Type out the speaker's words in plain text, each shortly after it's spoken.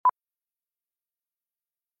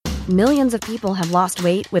Millions of people have lost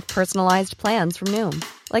weight with personalized plans from Noom.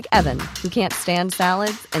 Like Evan, who can't stand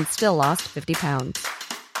salads and still lost 50 pounds.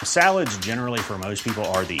 Salads generally for most people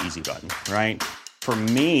are the easy button, right? For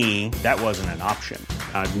me, that wasn't an option.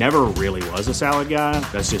 I never really was a salad guy.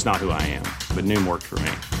 That's just not who I am. But Noom worked for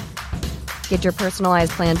me. Get your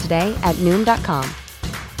personalized plan today at Noom.com.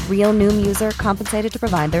 Real Noom user compensated to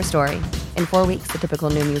provide their story. In 4 weeks, the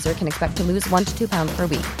typical Noom user can expect to lose 1 to 2 pounds per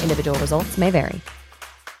week. Individual results may vary.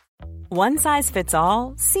 One size fits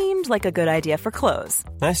all seemed like a good idea for clothes.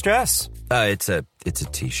 Nice dress. It's a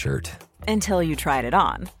t-shirt. Until you tried it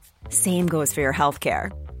on. Same goes for your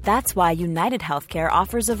healthcare. That's why United Healthcare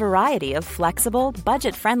offers a variety of flexible,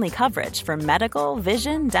 budget-friendly coverage for medical,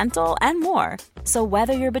 vision, dental, and more. So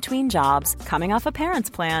whether you're between jobs, coming off a parent's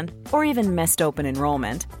plan, or even missed open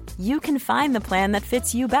enrollment, you can find the plan that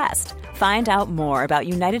fits you best. Find out more about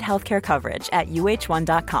United Healthcare coverage at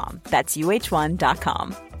uh1.com. That's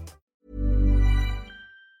uh1.com.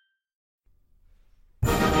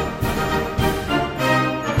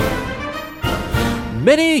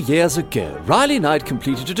 Many years ago, Riley Knight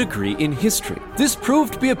completed a degree in history. This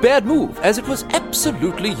proved to be a bad move, as it was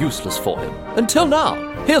absolutely useless for him. Until now,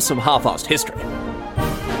 here's some half-assed history.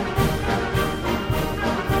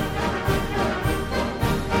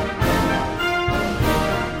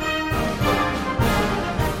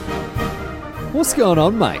 What's going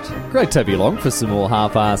on, mate? Great to have you along for some more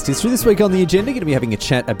half-assed history. This week on the agenda, going to be having a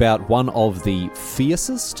chat about one of the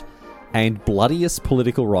fiercest and bloodiest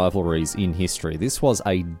political rivalries in history. This was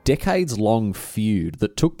a decades-long feud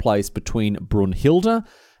that took place between Brunhilda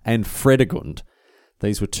and Fredegund.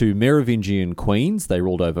 These were two Merovingian queens. They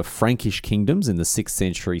ruled over Frankish kingdoms in the 6th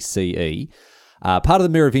century CE. Part of the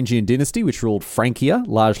Merovingian dynasty, which ruled Francia,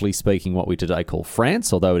 largely speaking what we today call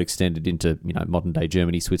France, although it extended into modern-day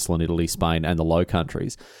Germany, Switzerland, Italy, Spain, and the Low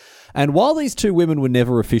Countries. And while these two women were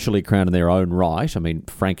never officially crowned in their own right,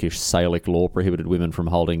 Frankish Salic law prohibited women from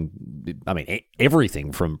holding,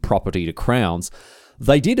 everything from property to crowns,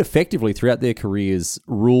 they did effectively, throughout their careers,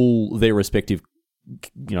 rule their respective,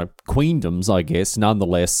 queendoms, I guess,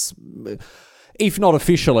 nonetheless, if not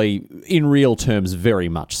officially, in real terms, very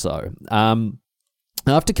much so.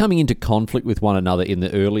 After coming into conflict with one another in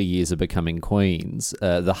the early years of becoming queens,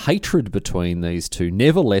 the hatred between these two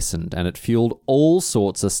never lessened, and it fueled all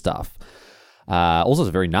sorts of stuff. All sorts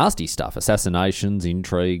of very nasty stuff. Assassinations,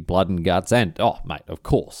 intrigue, blood and guts, and, of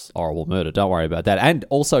course, horrible murder. Don't worry about that. And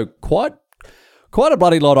also quite a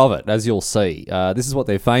bloody lot of it, as you'll see. This is what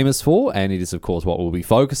they're famous for, and it is, of course, what we'll be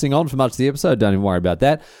focusing on for much of the episode. Don't even worry about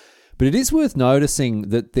that. But it is worth noticing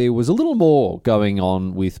that there was a little more going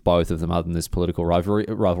on with both of them other than this political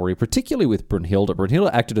rivalry, particularly with Brunhilda. Brunhilda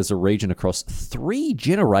acted as a regent across 3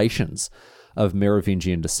 generations of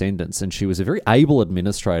Merovingian descendants, and she was a very able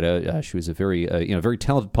administrator. She was a very, very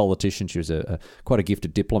talented politician. She was quite a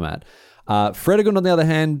gifted diplomat. Fredegund, on the other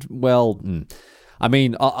hand,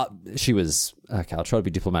 she was, okay, I'll try to be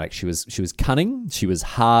diplomatic. She was cunning. She was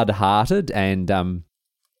hard-hearted, and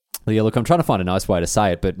yeah, look, I'm trying to find a nice way to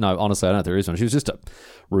say it, but no, honestly, I don't know if there is one. She was just a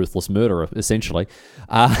ruthless murderer, essentially.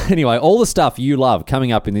 Anyway, all the stuff you love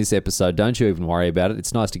coming up in this episode, don't you even worry about it.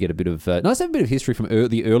 It's nice to get a bit of history from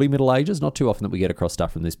the early Middle Ages. Not too often that we get across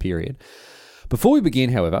stuff from this period. Before we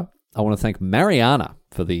begin, however, I want to thank Mariana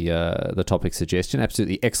for the topic suggestion.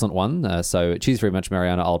 Absolutely excellent one. So cheers very much,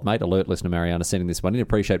 Mariana, old mate. Alert listener Mariana sending this one in.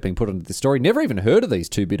 Appreciate being put onto this story. Never even heard of these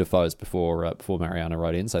two bitter foes before Mariana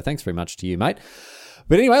wrote in. So thanks very much to you, mate.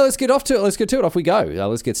 But anyway, let's get to it. Off we go.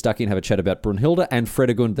 Let's get stuck in, have a chat about Brunhilda and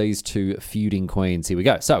Fredegund, these two feuding queens. Here we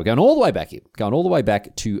go. So we're going all the way back here. Going all the way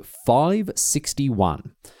back to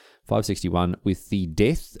 561. 561 with the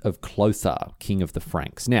death of Clothar, king of the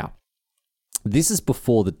Franks. Now, this is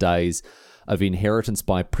before the days of inheritance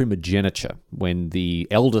by primogeniture, when the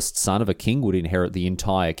eldest son of a king would inherit the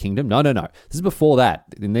entire kingdom. No. This is before that.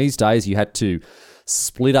 In these days, you had to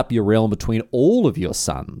split up your realm between all of your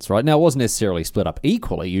sons, right? Now, it wasn't necessarily split up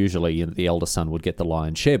equally. Usually, the elder son would get the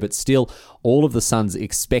lion's share, but still, all of the sons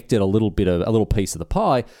expected a little piece of the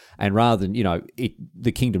pie, and rather than,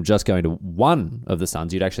 the kingdom just going to one of the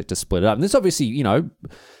sons, you'd actually have to split it up. And this obviously,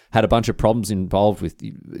 had a bunch of problems involved with,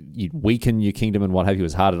 you'd weaken your kingdom and what have you. It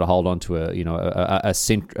was harder to hold on to a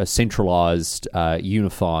centralized,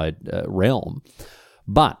 unified realm.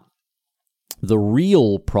 But the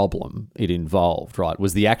real problem it involved, right,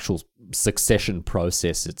 was the actual succession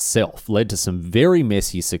process itself. Led to some very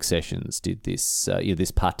messy successions. Did this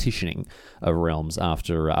this partitioning of realms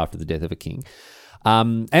after the death of a king.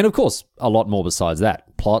 And of course, a lot more besides that.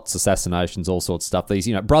 Plots, assassinations, all sorts of stuff. These,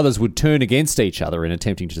 brothers would turn against each other in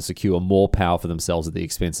attempting to secure more power for themselves at the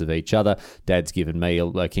expense of each other. Dad's given me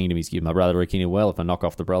a kingdom, he's given my brother a kingdom. Well, if I knock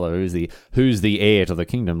off the brother, who's the heir to the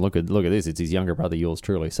kingdom? Look at this. It's his younger brother, yours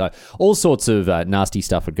truly. So all sorts of nasty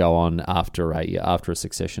stuff would go on after a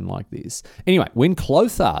succession like this. Anyway, when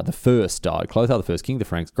Clothar the First died, Clothar the First, king of the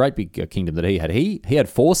Franks, great big kingdom that he had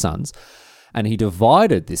 4 sons, and he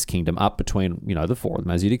divided this kingdom up between the 4 of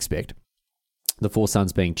them, as you'd expect. The 4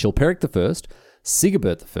 sons being Chilperic the First,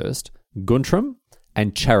 Sigibert the First, Guntram,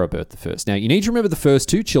 and Charibert the First. Now, you need to remember the first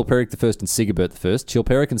 2, Chilperic the First and Sigibert the First.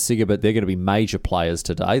 Chilperic and Sigibert, they're going to be major players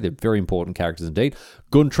today. They're very important characters indeed.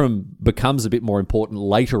 Guntram becomes a bit more important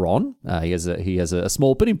later on. He has a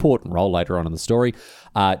small but important role later on in the story.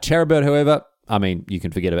 Charibert, however, you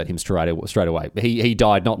can forget about him straight away. He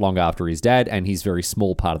died not long after his dad, and his very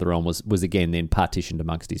small part of the realm was again then partitioned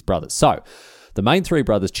amongst his brothers. So, the main 3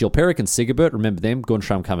 brothers, Chilperic and Sigibert, remember them,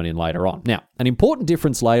 Guntram coming in later on. Now, an important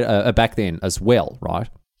difference back then as well, right,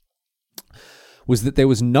 was that there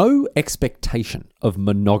was no expectation of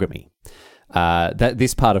monogamy. That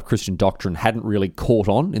this part of Christian doctrine hadn't really caught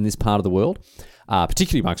on in this part of the world,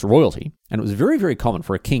 particularly amongst royalty, and it was very, very common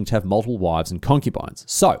for a king to have multiple wives and concubines.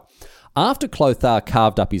 So, after Clothar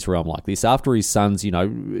carved up his realm like this, after his sons,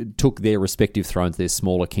 took their respective thrones, their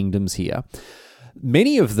smaller kingdoms here,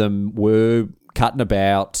 many of them were cutting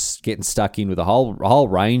about, getting stuck in with a whole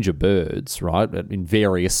range of birds, right, in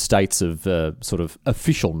various states of sort of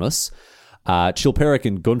officialness. Chilperic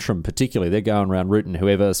and Guntram particularly, they're going around rooting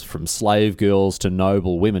whoever, from slave girls to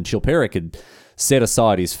noble women. Chilperic had set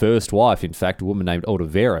aside his first wife, in fact, a woman named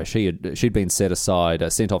Aldovera. She'd been set aside,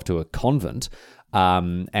 sent off to a convent,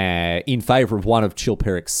 in favour of one of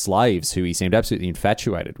Chilperic's slaves, who he seemed absolutely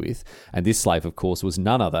infatuated with. And this slave, of course, was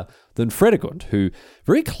none other than Fredegund, who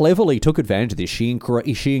very cleverly took advantage of this. She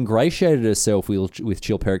ingratiated herself with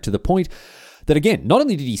Chilperic to the point that, again, not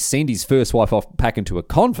only did he send his first wife off back into a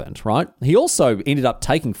convent, right, he also ended up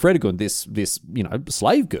taking Fredegund, this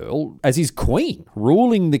slave girl, as his queen,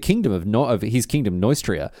 ruling the kingdom of his kingdom,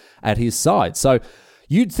 Neustria, at his side. So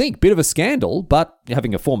you'd think, bit of a scandal, but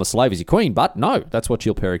having a former slave as your queen, but no, that's what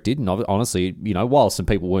Chilperic did. And honestly, while some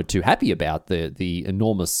people weren't too happy about the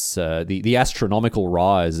enormous, the astronomical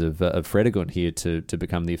rise of Fredegund here to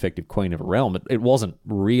become the effective queen of a realm, it wasn't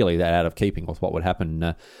really that out of keeping with what would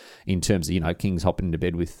happen in terms of, kings hopping into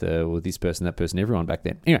bed with this person, that person, everyone back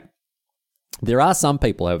then. Anyway, there are some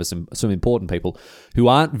people, however, some important people, who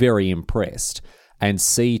aren't very impressed and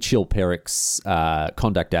see Chilperic's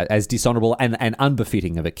conduct as dishonourable and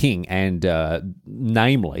unbefitting of a king. And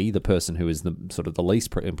namely, the person who is the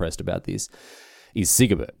least impressed about this is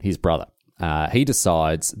Sigibert, his brother. He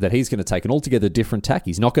decides that he's going to take an altogether different tack.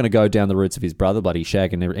 He's not going to go down the routes of his brother, bloody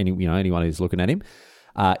shagging anyone who's looking at him.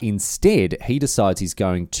 Instead, he decides he's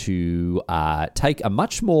going to take a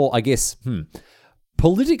much more,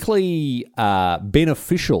 politically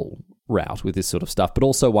beneficial route with this sort of stuff, but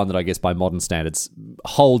also one that I guess by modern standards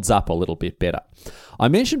holds up a little bit better. I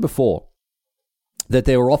mentioned before that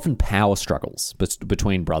there were often power struggles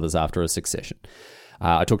between brothers after a succession.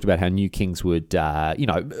 I talked about how new kings would,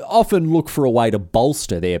 often look for a way to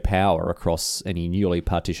bolster their power across any newly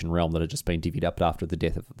partitioned realm that had just been divvied up after the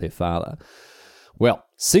death of their father. Well,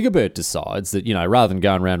 Sigibert decides that, rather than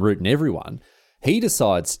going around rooting everyone, he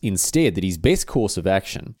decides instead that his best course of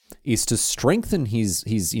action is to strengthen his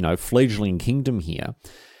fledgling kingdom here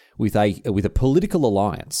with a political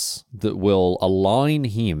alliance that will align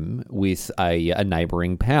him with a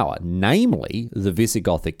neighbouring power, namely the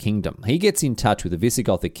Visigothic kingdom. He gets in touch with the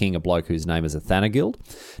Visigothic king, a bloke whose name is Athanagild.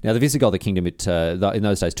 Now, the Visigothic kingdom, in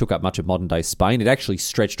those days, took up much of modern-day Spain. It actually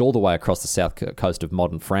stretched all the way across the south coast of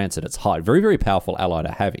modern France at its height. Very, very powerful ally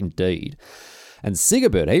to have indeed. And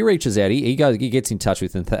Sigibert, he reaches out, he gets in touch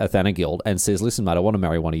with Athanagild and says, listen, mate, I want to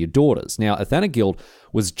marry one of your daughters. Now, Athanagild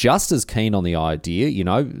was just as keen on the idea,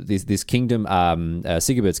 this kingdom,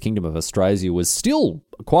 Sigibert's kingdom of Austrasia was still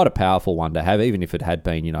quite a powerful one to have, even if it had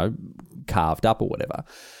been, carved up or whatever.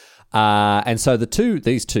 And so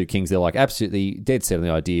these two kings, they're like absolutely dead set on the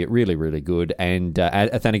idea, really, really good. And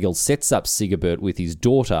Athanagild sets up Sigibert with his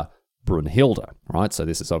daughter, Brunhilda, right? So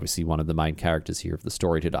this is obviously one of the main characters here of the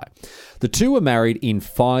story today. The two were married in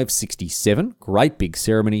 567. Great big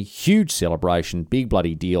ceremony, huge celebration, big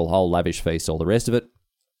bloody deal, whole lavish feast, all the rest of it.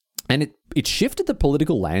 And it shifted the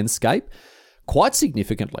political landscape quite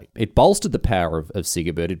significantly. It bolstered the power of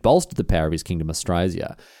Sigibert. It bolstered the power of his kingdom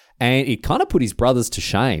Austrasia. And it kind of put his brothers to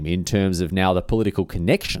shame in terms of now the political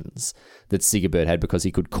connections that Sigibert had, because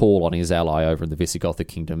he could call on his ally over in the Visigothic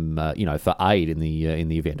kingdom, for aid in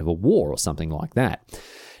the event of a war or something like that.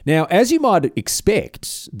 Now, as you might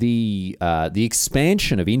expect, the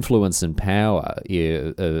expansion of influence and power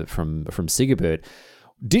from Sigebert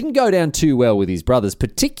didn't go down too well with his brothers,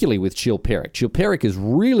 particularly with Chilperic. Chilperic is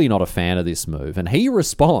really not a fan of this move, and he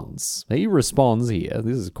responds. He responds here,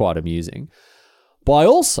 this is quite amusing, by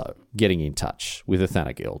also getting in touch with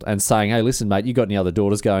Athanagild and saying, hey, listen, mate, you got any other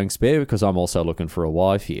daughters going spare? Because I'm also looking for a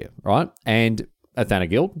wife here, right? And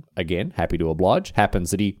Athanagild, again, happy to oblige,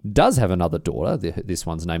 happens that he does have another daughter. This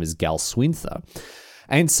one's name is Galswintha.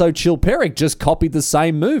 And so Chilperic just copied the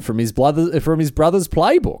same move from his brother's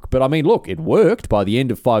playbook. But I mean, look, it worked. By the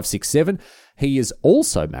end of 567, he is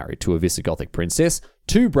also married to a Visigothic princess,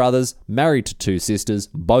 2 brothers married to 2 sisters,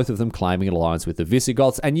 both of them claiming an alliance with the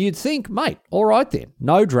Visigoths. And you'd think, mate, all right then,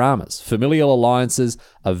 no dramas. Familial alliances,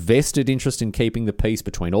 a vested interest in keeping the peace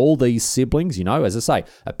between all these siblings. You know, as I say,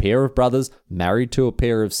 a pair of brothers married to a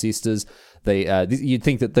pair of sisters. You'd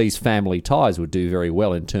think that these family ties would do very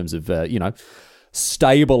well in terms of,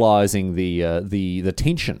 stabilizing the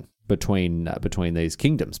tension between these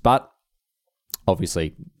kingdoms. But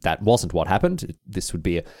obviously, that wasn't what happened. This would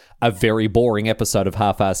be a very boring episode of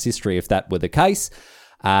Half-Assed History if that were the case.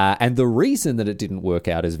 And the reason that it didn't work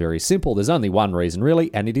out is very simple. There's only one reason,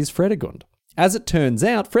 really, and it is Fredegund. As it turns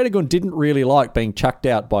out, Fredegund didn't really like being chucked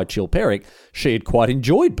out by Chilperic. She had quite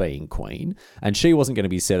enjoyed being queen, and she wasn't going to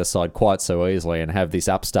be set aside quite so easily and have this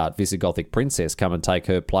upstart Visigothic princess come and take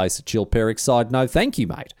her place at Chilperic's side. No, thank you,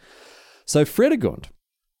 mate. So Fredegund,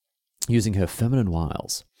 using her feminine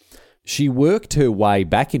wiles, she worked her way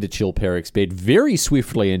back into Chilperic's bed very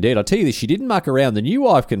swiftly indeed. I tell you this, she didn't muck around. The new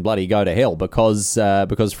wife can bloody go to hell because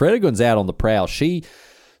Fredegund's out on the prowl. She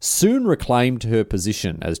soon reclaimed her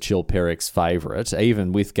position as Chilperic's favourite,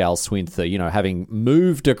 even with Galswintha, having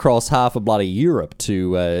moved across half of bloody Europe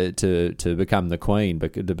to become the queen, to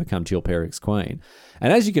become Chilperic's queen.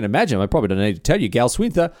 And as you can imagine, I probably don't need to tell you,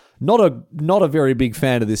 Galswintha, not a very big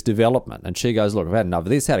fan of this development. And she goes, look, I've had enough of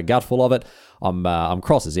this, had a gutful of it. I'm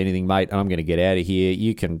cross as anything, mate, and I'm going to get out of here.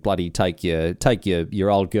 You can bloody take your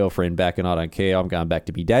old girlfriend back, and I don't care. I'm going back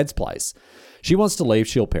to my dad's place. She wants to leave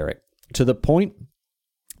Chilperic to the point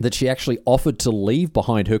that she actually offered to leave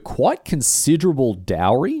behind her quite considerable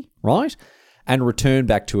dowry, right, and return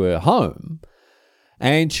back to her home.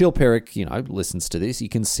 And Chilperic, listens to this. He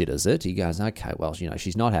considers it. He goes, okay, well,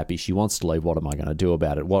 she's not happy. She wants to leave. What am I going to do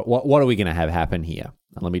about it? What are we going to have happen here?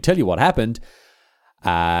 And let me tell you what happened.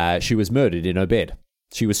 She was murdered in her bed.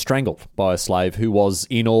 She was strangled by a slave who was,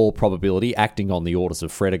 in all probability, acting on the orders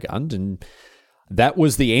of Fredegund, and that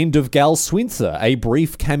was the end of Galswintha, a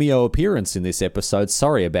brief cameo appearance in this episode.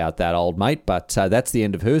 Sorry about that, old mate, but that's the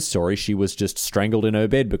end of her story. She was just strangled in her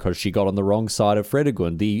bed because she got on the wrong side of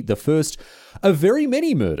Fredegund. The first of very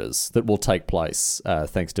many murders that will take place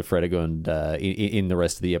thanks to Fredegund in the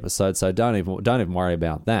rest of the episode, so don't even worry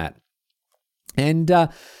about that. And,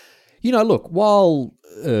 look, while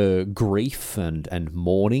grief and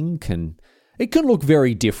mourning can look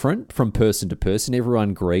very different from person to person.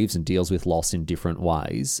 Everyone grieves and deals with loss in different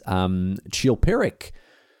ways. Chilperic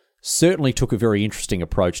certainly took a very interesting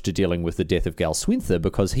approach to dealing with the death of Galswintha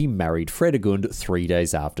because he married Fredegund 3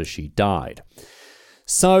 days after she died.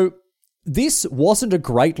 So this wasn't a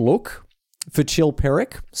great look for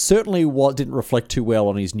Chilperic. Certainly didn't reflect too well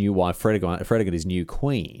on his new wife, Fredegund, his new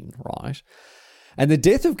queen, right? And the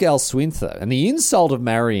death of Galswintha and the insult of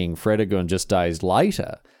marrying Fredegund just days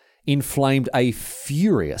later inflamed a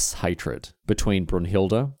furious hatred between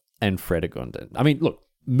Brunhilda and Fredegund. I mean, look,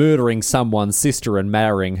 murdering someone's sister and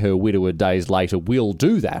marrying her widower days later will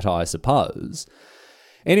do that, I suppose.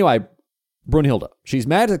 Anyway, Brunhilda, she's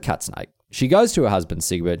mad at Cutsnake. She goes to her husband,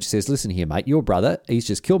 Sigebert. She says, listen here, mate, your brother, he's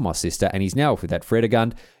just killed my sister and he's now off with that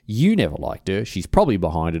Fredegund. You never liked her. She's probably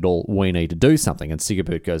behind it all. We need to do something. And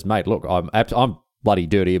Sigebert goes, mate, look, I'm bloody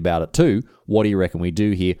dirty about it too. What do you reckon we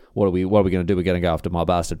do here? What are we going to do? We're going to go after my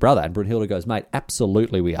bastard brother. And Brunhilda goes, mate,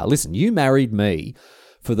 absolutely we are. Listen, you married me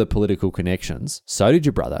for the political connections. So did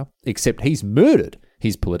your brother, except he's murdered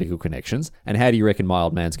his political connections. And how do you reckon my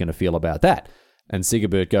old man's going to feel about that? And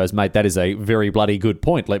Sigebert goes, mate, that is a very bloody good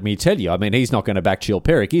point, let me tell you. I mean, he's not going to back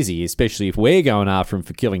Chilperic, is he? Especially if we're going after him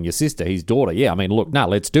for killing your sister, his daughter. Yeah, I mean, look, no,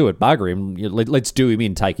 let's do it. Bugger him. Let's do him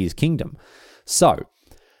in, take his kingdom. So,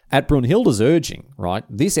 at Brunhilda's urging, right,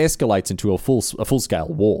 this escalates into a full-scale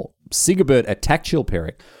war. Sigebert attacked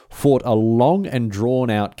Chilperic, fought a long and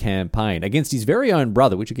drawn-out campaign against his very own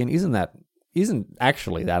brother, which again isn't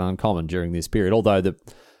actually that uncommon during this period. Although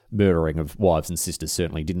murdering of wives and sisters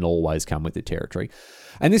certainly didn't always come with the territory.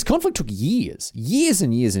 And this conflict took years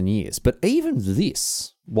and years and years. But even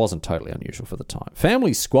this wasn't totally unusual for the time.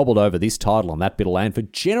 Families squabbled over this title on that bit of land for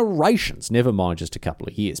generations, never mind just a couple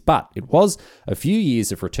of years. But it was a few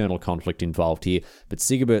years of fraternal conflict involved here, but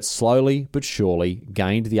Sigibert slowly but surely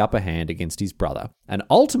gained the upper hand against his brother and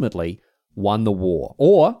ultimately won the war,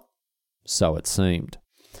 or so it seemed.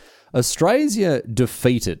 Austrasia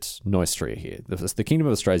defeated Neustria here. The Kingdom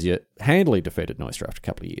of Austrasia handily defeated Neustria after a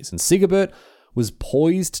couple of years, and Sigibert was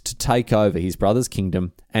poised to take over his brother's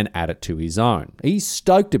kingdom and add it to his own. He's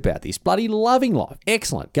stoked about this, bloody loving life.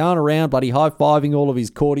 Excellent. Going around, bloody high-fiving all of his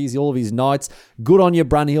courtiers, all of his knights. Good on you,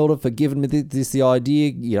 Brunhilda, for giving me the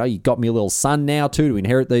idea. You know, you got me a little son now, too, to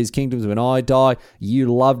inherit these kingdoms when I die.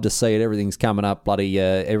 You love to see it. Everything's coming up,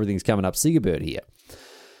 everything's coming up Sigibert here.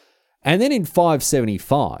 And then in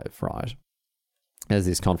 575, right, as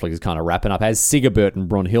this conflict is kind of wrapping up, as Sigibert and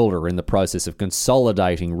Brunhilda are in the process of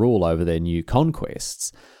consolidating rule over their new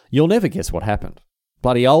conquests, you'll never guess what happened.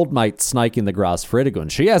 Bloody old mate Snake in the Grass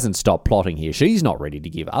Fredegund, she hasn't stopped plotting here. She's not ready to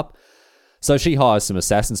give up. So she hires some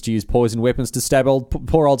assassins to use poison weapons to stab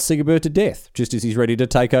poor old Sigibert to death, just as he's ready to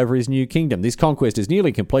take over his new kingdom. This conquest is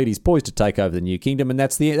nearly complete. He's poised to take over the new kingdom, and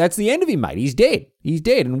that's the end of him, mate. He's dead. He's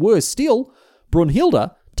dead. And worse still,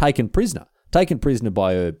 Brunhilda taken prisoner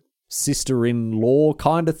by her sister-in-law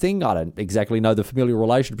kind of thing. I don't exactly know the familial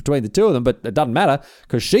relation between the two of them, but it doesn't matter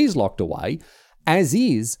because she's locked away, as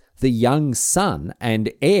is the young son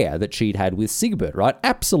and heir that she'd had with Sigibert, right?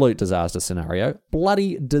 Absolute disaster scenario.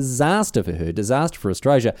 Bloody disaster for her, disaster for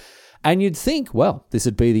Austrasia. And you'd think, well, this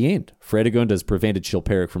would be the end. Fredegund has prevented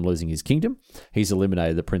Chilperic from losing his kingdom. He's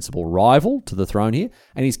eliminated the principal rival to the throne here,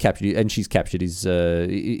 and she's captured his,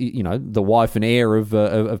 the wife and heir of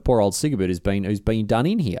poor old Sigibert who's been done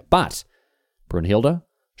in here. But Brunhilda,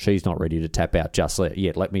 she's not ready to tap out just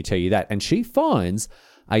yet. Let me tell you that. And she finds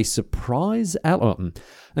a surprise ally.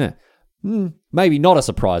 Maybe not a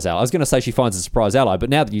surprise ally. I was going to say she finds a surprise ally, but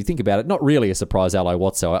now that you think about it, not really a surprise ally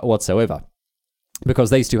whatsoever.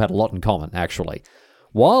 Because these two had a lot in common, actually.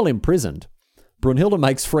 While imprisoned, Brunhilda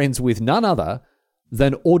makes friends with none other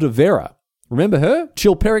than Ordovera. Remember her?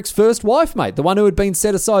 Chilperic's first wife, mate. The one who had been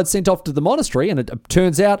set aside, sent off to the monastery, and it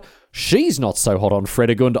turns out she's not so hot on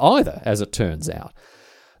Fredegund either, as it turns out.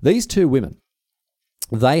 These two women,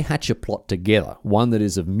 they hatch a plot together, one that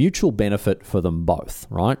is of mutual benefit for them both,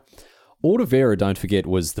 right? Ordovera, don't forget,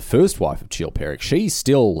 was the first wife of Chilperic. She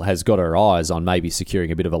still has got her eyes on maybe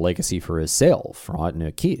securing a bit of a legacy for herself, right, and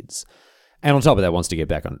her kids. And on top of that, wants to get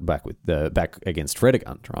back against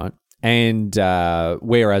Fredegund, right? And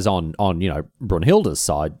whereas on Brunhilda's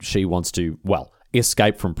side, she wants to,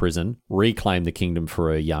 escape from prison, reclaim the kingdom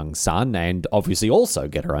for her young son, and obviously also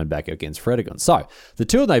get her own back against Fredegund. So the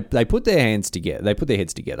two of them, they put their heads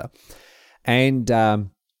together, and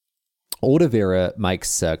Ordovera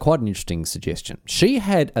makes quite an interesting suggestion. She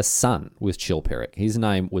had a son with Chilperic. His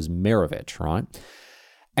name was Merivech, right?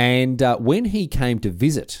 And when he came to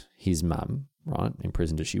visit his mum, right,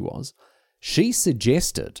 imprisoned as she was, she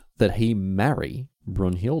suggested that he marry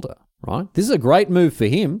Brunhilda, right? This is a great move for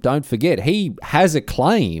him. Don't forget, he has a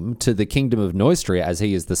claim to the kingdom of Neustria as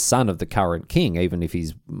he is the son of the current king, even if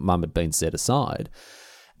his mum had been set aside.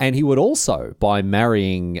 And he would also, by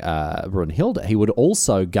marrying Brunhilda, he would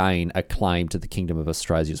also gain a claim to the Kingdom of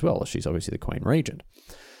Austrasia as well, as she's obviously the Queen Regent.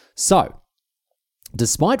 So,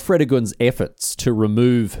 despite Fredegund's efforts to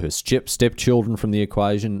remove her stepchildren from the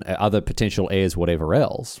equation, other potential heirs, whatever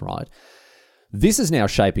else, right, this is now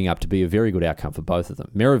shaping up to be a very good outcome for both of them.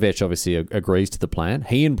 Merivech obviously agrees to the plan.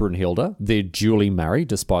 He and Brunhilda, they're duly married,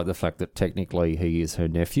 despite the fact that technically he is her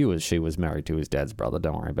nephew, as she was married to his dad's brother.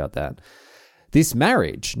 Don't worry about that. This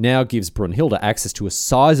marriage now gives Brunhilda access to a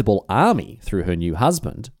sizable army through her new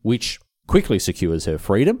husband, which quickly secures her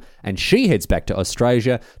freedom, and she heads back to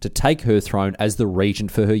Austrasia to take her throne as the regent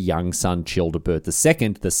for her young son Childebert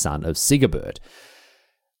II, the son of Sigibert.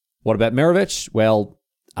 What about Merivech? Well,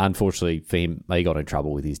 unfortunately for him, he got in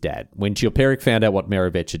trouble with his dad. When Chilperic found out what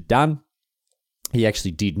Merivech had done, he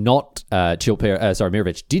actually did not,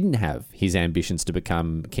 Merivech didn't have his ambitions to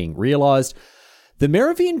become king realised. The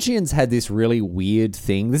Merovingians had this really weird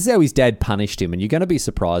thing. This is how his dad punished him, and you're going to be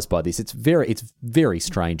surprised by this. It's very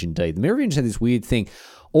strange indeed. The Merovingians had this weird thing.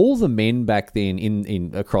 All the men back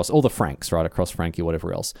then across all the Franks, right, across Frankey,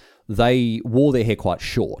 whatever else, they wore their hair quite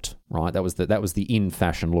short, right? That was the in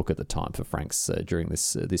fashion look at the time for Franks during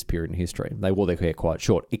this period in history. They wore their hair quite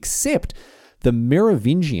short, except the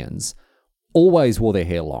Merovingians always wore their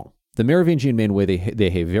hair long. The Merovingian men wear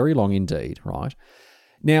their hair very long indeed, right?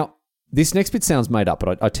 Now, this next bit sounds made up,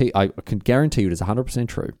 but I can guarantee you it is 100%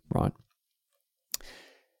 true, right?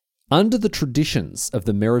 under the traditions of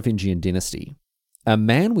the Merovingian dynasty, a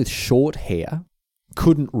man with short hair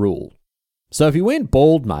couldn't rule. So if you went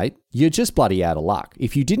bald, mate, you're just bloody out of luck.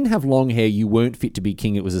 If you didn't have long hair, you weren't fit to be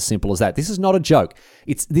king. It was as simple as that. This is not a joke.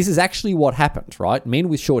 This is actually what happened, right? Men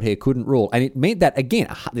with short hair couldn't rule. And it meant that, again,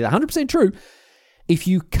 100% true, if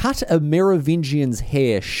you cut a Merovingian's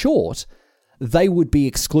hair short, they would be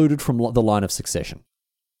excluded from the line of succession.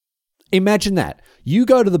 Imagine that. You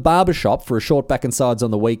go to the barber shop for a short back and sides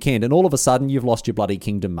on the weekend, and all of a sudden you've lost your bloody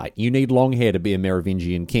kingdom, mate. You need long hair to be a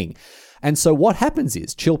Merovingian king. And so what happens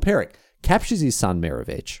is Chilperic captures his son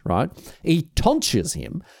Merovech, right? He tonsures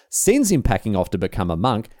him, sends him packing off to become a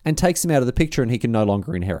monk, and takes him out of the picture, and he can no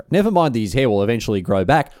longer inherit. Never mind that his hair will eventually grow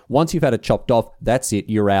back. Once you've had it chopped off, that's it.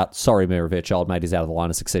 You're out. Sorry, Merovech, old mate is out of the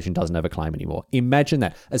line of succession, doesn't have a claim anymore. Imagine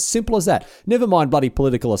that. As simple as that. Never mind bloody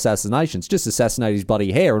political assassinations. Just assassinate his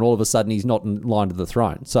bloody hair, and all of a sudden he's not in line to the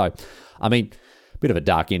throne. So, I mean, bit of a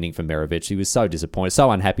dark ending for Merovech. He was so disappointed,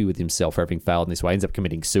 so unhappy with himself for having failed in this way. Ends up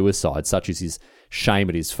committing suicide. Such is his shame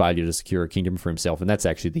at his failure to secure a kingdom for himself, and that's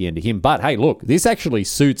actually the end of him. But hey, look, this actually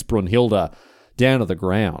suits Brunhilda down to the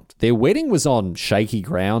ground. Their wedding was on shaky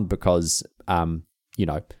ground because,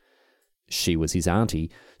 she was his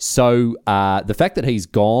auntie. So the fact that he's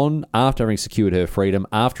gone after having secured her freedom,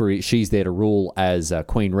 after she's there to rule as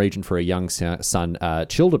Queen Regent for a young son,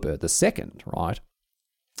 Childebert II, right?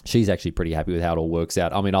 She's actually pretty happy with how it all works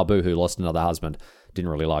out. I mean, Abu, who lost another husband, didn't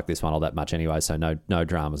really like this one all that much anyway, so no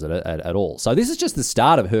dramas at all. So this is just the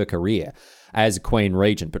start of her career as Queen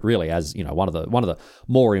Regent, but really as one of the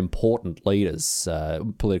more important leaders,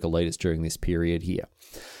 political leaders during this period here.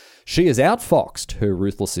 She has outfoxed her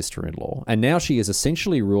ruthless sister-in-law, and now she is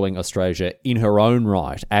essentially ruling Austrasia in her own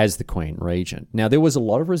right as the Queen Regent. Now, there was a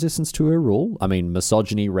lot of resistance to her rule. I mean,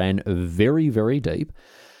 misogyny ran very, very deep.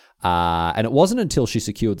 And it wasn't until she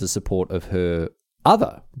secured the support of her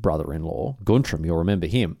other brother-in-law, Guntram, you'll remember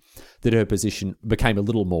him, that her position became a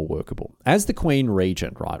little more workable. As the Queen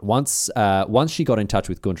Regent, right, once she got in touch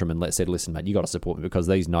with Guntram and said, listen, mate, you got to support me because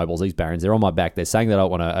these nobles, these barons, they're on my back. They're saying they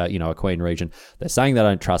don't want a Queen Regent. They're saying they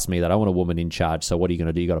don't trust me. They don't want a woman in charge. So what are you going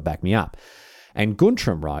to do? You got to back me up. And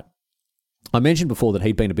Guntram, right, I mentioned before that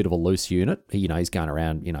he'd been a bit of a loose unit. He's going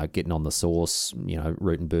around, getting on the sauce,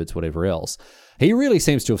 rooting birds, whatever else. He really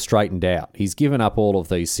seems to have straightened out. He's given up all of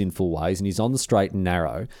these sinful ways and he's on the straight and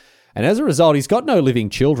narrow. And as a result, he's got no living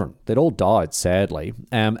children. They'd all died, sadly.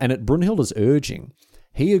 And at Brunhilda's urging,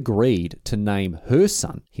 he agreed to name her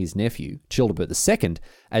son, his nephew, Childebert II,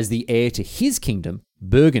 as the heir to his kingdom,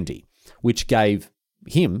 Burgundy, which gave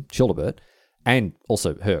him, Childebert, and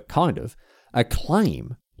also her, a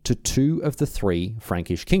claim to two of the three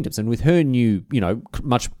Frankish kingdoms. And with her new,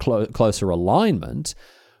 much closer alignment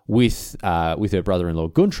with her brother-in-law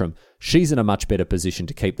Guntram, she's in a much better position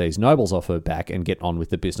to keep these nobles off her back and get on with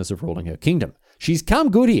the business of ruling her kingdom. She's come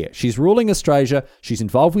good here. She's ruling Austrasia. She's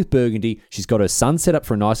involved with Burgundy. She's got her son set up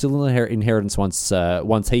for a nice little inheritance once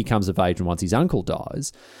he comes of age and once his uncle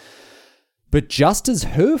dies. But just as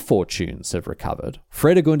her fortunes have recovered,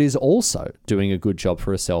 Fredegund is also doing a good job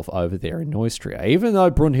for herself over there in Neustria. Even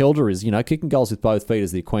though Brunhilda is, kicking goals with both feet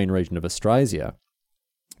as the Queen Regent of Austrasia,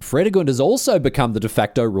 Fredegund has also become the de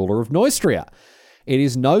facto ruler of Neustria. It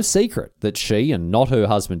is no secret that she, and not her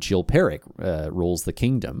husband Chilperic, rules the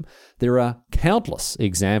kingdom. There are countless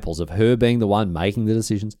examples of her being the one making the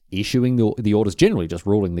decisions, issuing the orders, generally just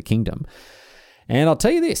ruling the kingdom. And I'll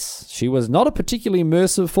tell you this, she was not a particularly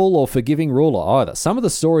merciful or forgiving ruler either. Some of the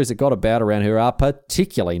stories that got about around her are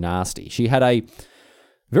particularly nasty. She had a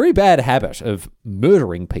very bad habit of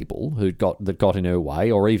murdering people that got in her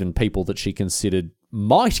way, or even people that she considered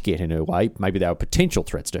might get in her way. Maybe they were potential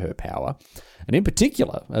threats to her power. And in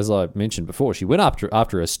particular, as I mentioned before, she went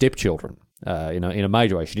after her stepchildren in a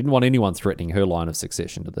major way. She didn't want anyone threatening her line of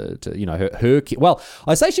succession to her kid. Well,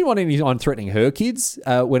 I say she didn't want anyone threatening her kids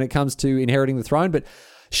when it comes to inheriting the throne, but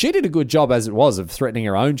she did a good job as it was of threatening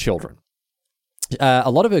her own children. A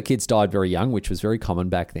lot of her kids died very young, which was very common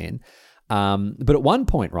back then. But at one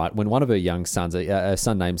point, right, when one of her young sons, a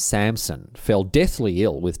son named Samson, fell deathly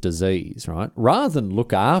ill with disease, right, rather than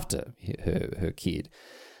look after her kid,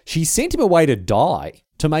 she sent him away to die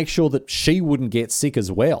to make sure that she wouldn't get sick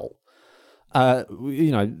as well.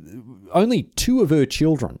 Only two of her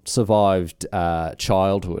children survived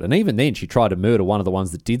childhood. And even then, she tried to murder one of the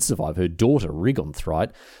ones that did survive, her daughter, Rigunth, right?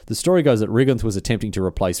 The story goes that Rigunth was attempting to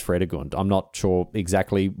replace Fredegund. I'm not sure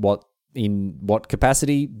exactly in what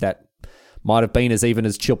capacity that might have been as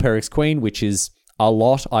Chilperic's queen, which is a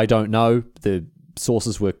lot. I don't know. The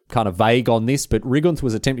sources were kind of vague on this, but Rigunth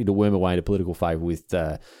was attempting to worm away into political favour with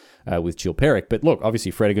Chilperic. But look,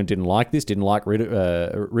 obviously Fredegund didn't like this, didn't like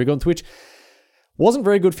Rigunth, which Wasn't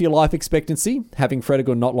very good for your life expectancy, having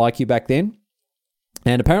Fredegund not like you back then.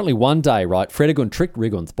 And apparently one day, right, Fredegund tricked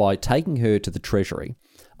Rigunth by taking her to the treasury,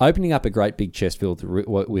 opening up a great big chest filled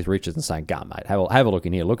with riches and saying, "Go, mate, have a look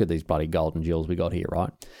in here. Look at these bloody gold and jewels we got here,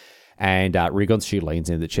 right?" And Rigunth, she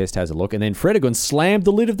leans into the chest, has a look, and then Fredegund slammed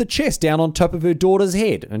the lid of the chest down on top of her daughter's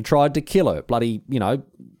head and tried to kill her. Bloody,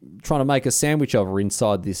 trying to make a sandwich of her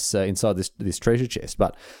inside this treasure chest.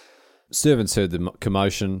 But servants heard the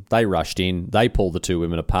commotion. They rushed in. They pulled the two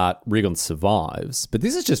women apart. Rigunth survives. But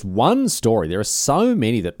this is just one story. There are so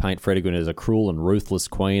many that paint Fredegund as a cruel and ruthless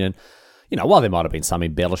queen. And, while there might have been some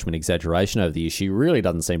embellishment, exaggeration over the years, she really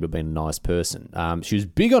doesn't seem to have been a nice person. She was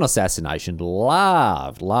big on assassination,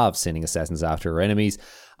 loved sending assassins after her enemies,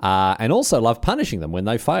 and also loved punishing them when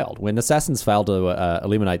they failed. When assassins failed to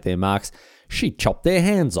eliminate their marks, she chopped their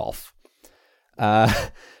hands off.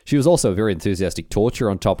 She was also a very enthusiastic torturer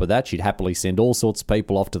on top of that. She'd happily send all sorts of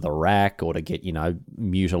people off to the rack or to get,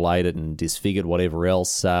 mutilated and disfigured, whatever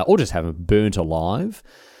else, or just have them burnt alive.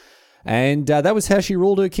 And that was how she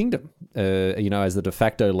ruled her kingdom, as the de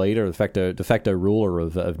facto leader, de facto ruler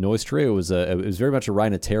of Neustria. It was very much a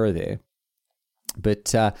reign of terror there.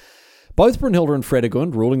 But both Brunhilda and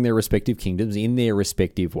Fredegund ruling their respective kingdoms in their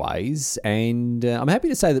respective ways. And I'm happy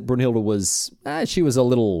to say that Brunhilda was a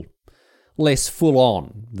little less full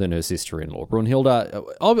on than her sister-in-law. Brunhilda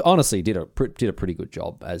honestly did a pretty good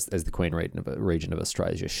job as the Queen Regent of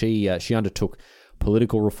Austrasia. She undertook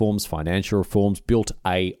political reforms, financial reforms, built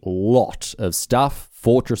a lot of stuff,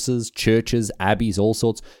 fortresses, churches, abbeys, all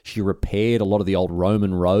sorts. She repaired a lot of the old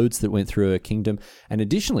Roman roads that went through her kingdom, and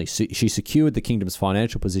additionally, she secured the kingdom's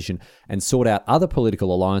financial position and sought out other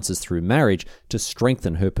political alliances through marriage to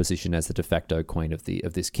strengthen her position as the de facto queen of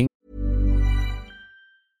this kingdom.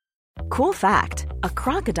 Cool fact, a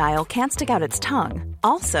crocodile can't stick out its tongue.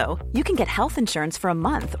 Also, you can get health insurance for a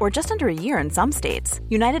month or just under a year in some states.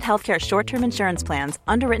 United Healthcare short-term insurance plans,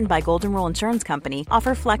 underwritten by Golden Rule Insurance Company,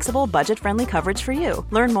 offer flexible, budget-friendly coverage for you.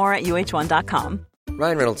 Learn more at uh1.com.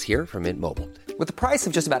 Ryan Reynolds here from Mint Mobile. With the price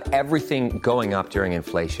of just about everything going up during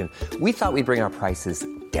inflation, we thought we'd bring our prices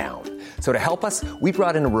down. So to help us, we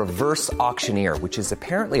brought in a reverse auctioneer, which is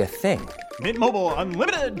apparently a thing. Mint Mobile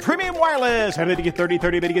Unlimited Premium Wireless. How to get 30,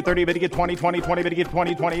 30, bit to get 30, bit to get 20, 20, 20, bit to get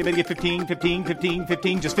 20, 20, bit to get 15, 15, 15,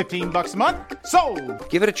 15, just $15 a month? Sold!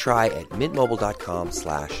 Give it a try at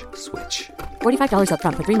mintmobile.com/switch. $45 up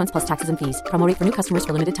front for 3 months plus taxes and fees. Promo rate for new customers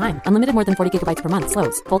for limited time. Unlimited more than 40 gigabytes per month.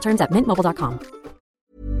 Slows full terms at mintmobile.com.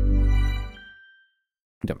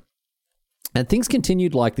 And things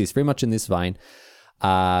continued like this, very much in this vein,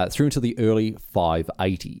 through until the early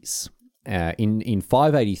 580s. In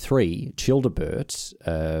 583, Childebert,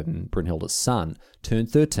 Brunhilda's son, turned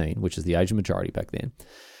 13, which is the age of majority back then,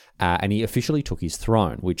 and he officially took his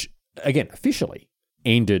throne, which, again, officially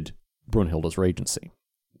ended Brunhilda's regency.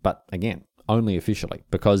 But, again, only officially,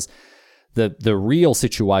 because the real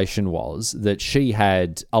situation was that she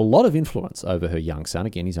had a lot of influence over her young son.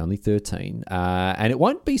 Again, he's only 13. And you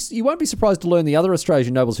won't be surprised to learn the other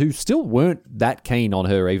Austrasian nobles who still weren't that keen on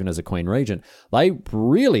her, even as a queen regent. They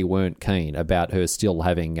really weren't keen about her still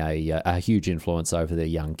having a huge influence over their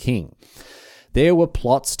young king. There were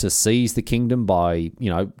plots to seize the kingdom by,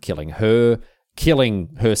 killing her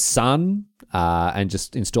son, and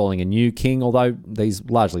just installing a new king, although these,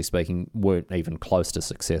 largely speaking, weren't even close to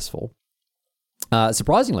successful.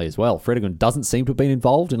 Surprisingly as well, Fredegund doesn't seem to have been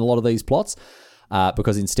involved in a lot of these plots,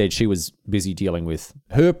 because instead she was busy dealing with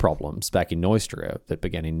her problems back in Neustria that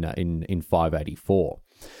began in 584.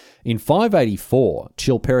 In 584,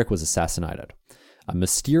 Chilperic was assassinated. A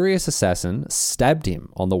mysterious assassin stabbed him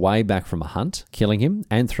on the way back from a hunt, killing him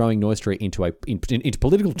and throwing Neustria into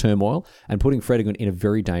political turmoil and putting Fredegund in a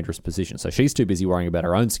very dangerous position. So she's too busy worrying about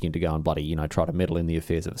her own skin to go and bloody, try to meddle in the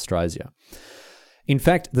affairs of Austrasia. In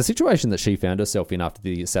fact, the situation that she found herself in after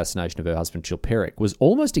the assassination of her husband Chilperic was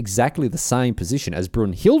almost exactly the same position as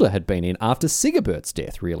Brunhilda had been in after Sigebert's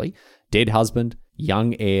death, really. Dead husband,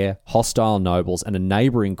 young heir, hostile nobles, and a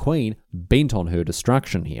neighbouring queen bent on her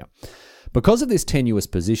destruction here. Because of this tenuous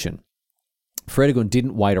position, Fredegund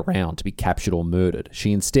didn't wait around to be captured or murdered.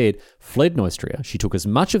 She instead fled Neustria. She took as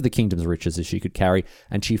much of the kingdom's riches as she could carry,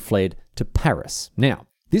 and she fled to Paris. Now,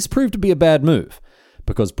 this proved to be a bad move,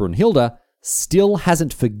 because Brunhilda still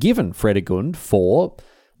hasn't forgiven Fredegund for,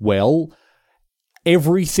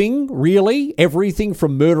 everything, really. Everything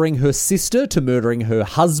from murdering her sister to murdering her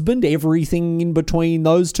husband, everything in between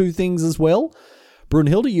those two things as well.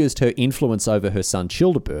 Brunhilda used her influence over her son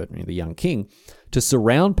Childebert, the young king, to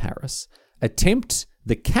surround Paris, attempt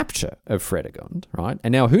the capture of Fredegund, right?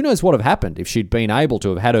 And now who knows what would have happened if she'd been able to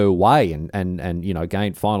have had her way and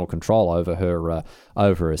gained final control over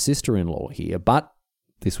her sister-in-law here. But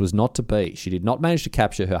this was not to be. She did not manage to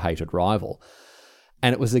capture her hated rival.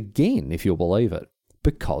 And it was again, if you'll believe it,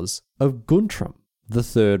 because of Guntram, the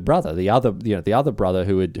third brother, the other brother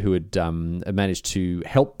who had managed to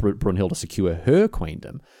help Brunhilda secure her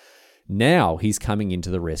queendom. Now he's coming into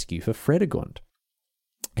the rescue for Fredegund.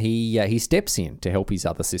 He steps in to help his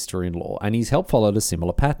other sister-in-law, and his help followed a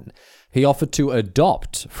similar pattern. He offered to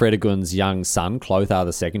adopt Fredegund's young son, Clothar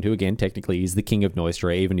II, who again technically is the king of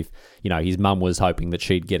Neustria, even if his mum was hoping that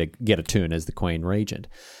she'd get a turn as the queen regent.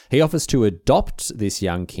 He offers to adopt this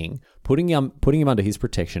young king, putting him under his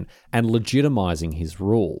protection and legitimizing his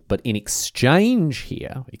rule. But in exchange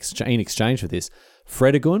for this,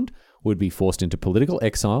 Fredegund would be forced into political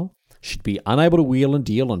exile. She'd be unable to wheel and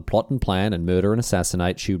deal and plot and plan and murder and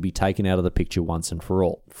assassinate. She would be taken out of the picture once and for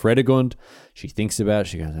all. Fredegund, she thinks about it.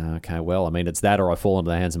 She goes, okay, well, I mean, it's that or I fall into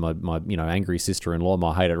the hands of my angry sister-in-law,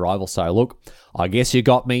 my hated rival. So, look, I guess you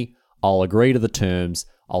got me. I'll agree to the terms.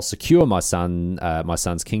 I'll secure my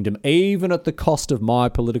son's kingdom, even at the cost of my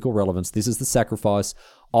political relevance. This is the sacrifice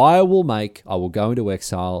I will make. I will go into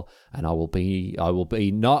exile, and I will be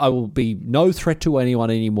no threat to anyone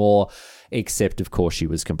anymore. Except, of course, she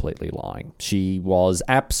was completely lying. She was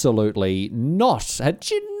absolutely had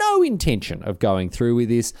no intention of going through with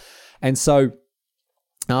this. And so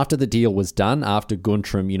after the deal was done, after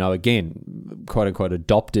Guntram, again, quote unquote,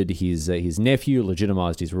 adopted his nephew,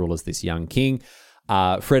 legitimized his rule as this young king,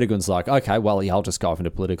 Fredegund's like, okay, well, I'll just go off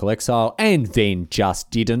into political exile, and then just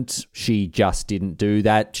didn't. She just didn't do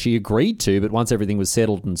that. She agreed to, but once everything was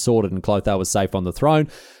settled and sorted and Clothar was safe on the throne,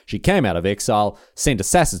 she came out of exile, sent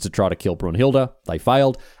assassins to try to kill Brunhilda. They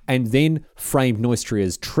failed, and then framed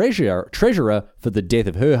Neustria's treasurer for the death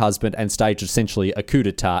of her husband and staged essentially a coup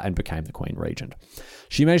d'etat and became the queen regent.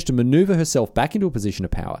 She managed to maneuver herself back into a position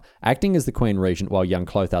of power, acting as the queen regent while young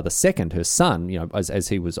Clothar II, her son, as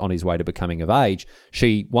he was on his way to becoming of age,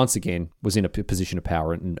 she once again was in a position of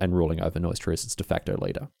power and ruling over Neustria as its de facto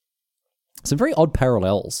leader. Some very odd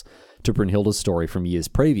parallels to Brunhilda's story from years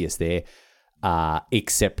previous there,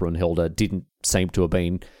 except Brunhilda didn't seem to have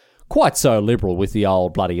been quite so liberal with the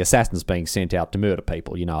old bloody assassins being sent out to murder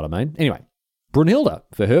people, you know what I mean? Anyway, Brunhilda,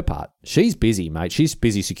 for her part, she's busy, mate. She's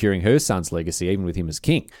busy securing her son's legacy, even with him as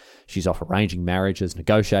king. She's off arranging marriages,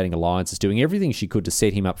 negotiating alliances, doing everything she could to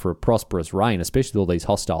set him up for a prosperous reign, especially with all these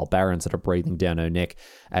hostile barons that are breathing down her neck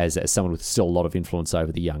as someone with still a lot of influence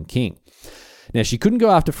over the young king. Now, she couldn't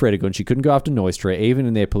go after Fredegund, she couldn't go after Neustria, even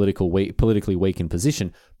in their politically weakened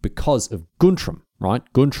position, because of Guntram, right?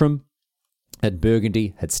 Guntram at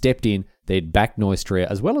Burgundy had stepped in, they'd backed Neustria,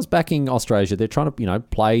 as well as backing Austrasia. They're trying to,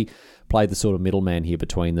 play the sort of middleman here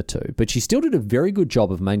between the two. But she still did a very good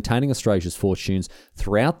job of maintaining Austrasia's fortunes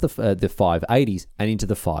throughout the 580s and into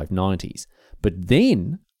the 590s. But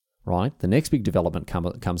then, right, the next big development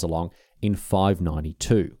comes along in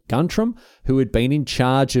 592. Guntram, who had been in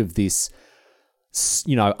charge of this,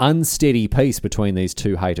 unsteady peace between these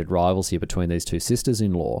two hated rivals here, between these two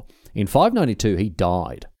sisters-in-law, in 592 he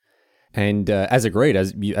died. And as agreed,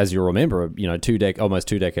 as you'll remember, almost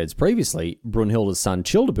 2 decades previously, Brunhilda's son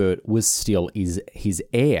Childebert was still his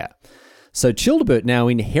heir. So Childebert now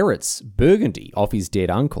inherits Burgundy off his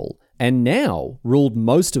dead uncle and now ruled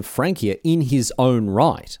most of Francia in his own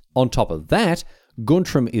right. On top of that,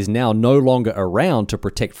 Guntram is now no longer around to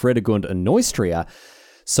protect Fredegund and Neustria,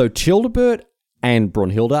 so Childebert and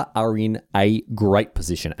Brunhilda are in a great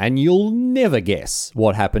position, and you'll never guess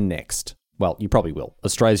what happened next. Well, you probably will.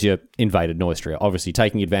 Austrasia invaded Neustria, obviously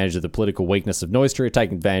taking advantage of the political weakness of Neustria,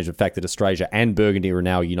 taking advantage of the fact that Austrasia and Burgundy are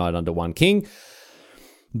now united under one king.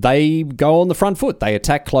 They go on the front foot. They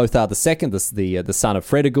attack Clothar II, the son of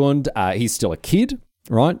Fredegund. He's still a kid,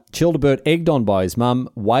 right? Childebert, egged on by his mum,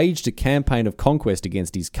 waged a campaign of conquest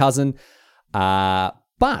against his cousin.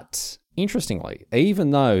 But interestingly, even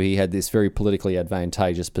though he had this very politically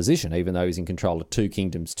advantageous position, even though he's in control of two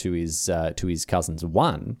kingdoms to his cousin's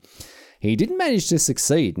one, he didn't manage to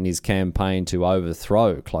succeed in his campaign to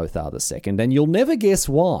overthrow Clothar II, and you'll never guess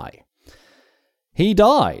why. He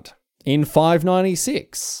died in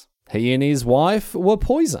 596. He and his wife were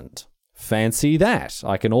poisoned. Fancy that.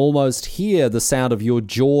 I can almost hear the sound of your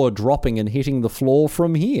jaw dropping and hitting the floor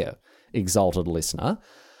from here, exalted listener.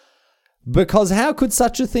 Because how could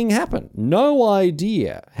such a thing happen? No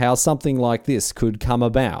idea how something like this could come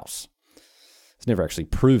about. It's never actually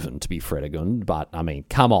proven to be Fredegund, but, I mean,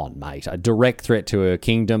 come on, mate. A direct threat to her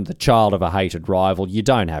kingdom, the child of a hated rival. You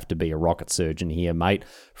don't have to be a rocket surgeon here, mate.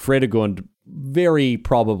 Fredegund very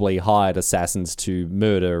probably hired assassins to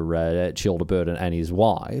murder Childebert and his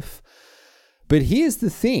wife. But here's the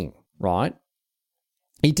thing, right?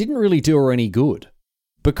 He didn't really do her any good.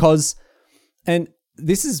 Because, and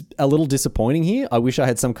this is a little disappointing here. I wish I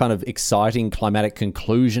had some kind of exciting climatic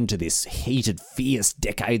conclusion to this heated, fierce,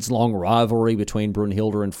 decades-long rivalry between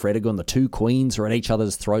Brunhilda and Fredegund. The two queens are at each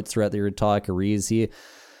other's throats throughout their entire careers here.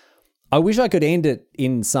 I wish I could end it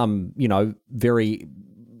in some, very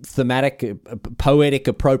thematic, poetic,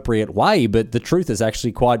 appropriate way, but the truth is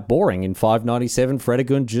actually quite boring. In 597,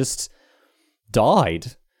 Fredegund just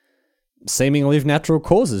died. Seemingly of natural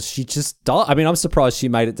causes. She just died. I mean, I'm surprised she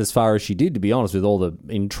made it as far as she did, to be honest, with all the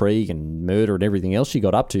intrigue and murder and everything else she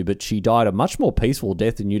got up to, but she died a much more peaceful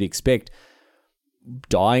death than you'd expect,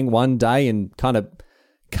 dying one day and kind of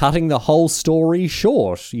cutting the whole story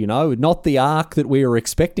short, not the arc that we were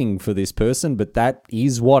expecting for this person, but that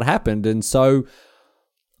is what happened. And so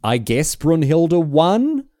I guess Brunhilda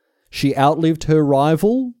won. She outlived her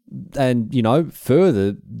rival. And,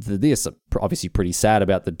 further, this, obviously pretty sad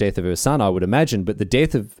about the death of her son, I would imagine, but the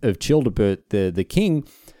death of Childebert, the king,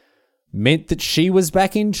 meant that she was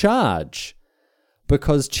back in charge.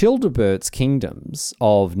 Because Childebert's kingdoms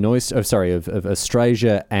of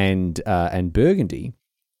Austrasia and Burgundy,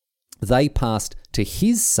 they passed to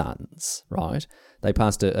his sons, right? They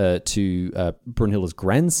passed to Brunhilda's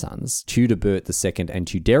grandsons, Childebert II and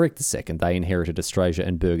Theuderic II. They inherited Austrasia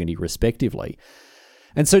and Burgundy respectively.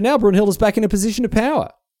 And so now Brunhilda's back in a position of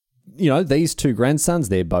power. These two grandsons,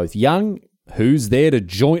 they're both young. Who's there to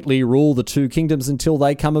jointly rule the two kingdoms until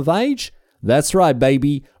they come of age? That's right,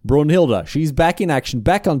 baby. Brunhilda. She's back in action,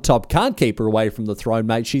 back on top. Can't keep her away from the throne,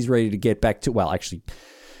 mate. She's ready to get back to... Well, actually,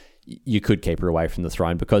 you could keep her away from the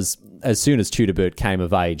throne because as soon as Childebert came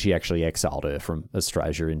of age, he actually exiled her from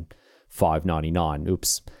Austrasia in 599.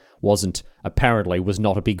 Oops. Was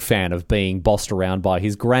not a big fan of being bossed around by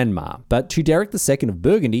his grandma. But Theuderic II of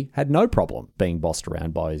Burgundy had no problem being bossed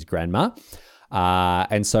around by his grandma.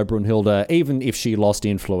 And so Brunhilda, even if she lost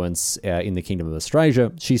influence in the Kingdom of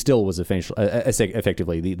Austrasia, she still was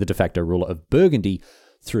effectively the de facto ruler of Burgundy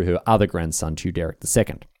through her other grandson, Theuderic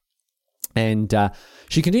II. And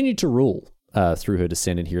she continued to rule through her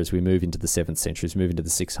descendant here as we move into the 7th century, as we move into the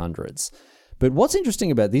 600s. But what's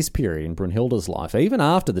interesting about this period in Brunhilda's life, even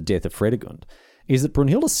after the death of Fredegund, is that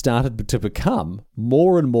Brunhilda started to become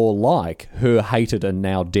more and more like her hated and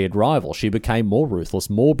now dead rival. She became more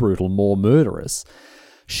ruthless, more brutal, more murderous.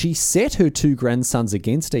 She set her two grandsons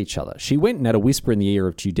against each other. She went and had a whisper in the ear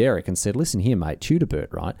of Theuderic and said, listen here, mate,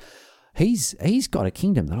 Childebert, right? He's got a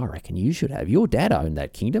kingdom that I reckon you should have. Your dad owned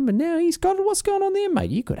that kingdom, and now he's got what's going on there,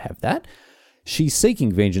 mate. You could have that. She's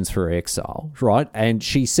seeking vengeance for her exile, right? And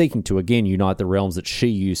she's seeking to, again, unite the realms that she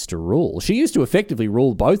used to rule. She used to effectively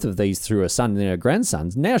rule both of these through her son and her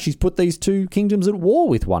grandsons. Now she's put these two kingdoms at war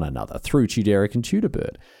with one another through Theuderic and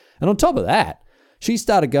Childebert. And on top of that, she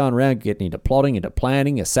started going around getting into plotting, into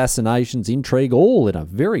planning, assassinations, intrigue, all in a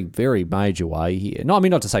very, very major way here. No, I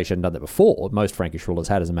mean, not to say she hadn't done that before. Most Frankish rulers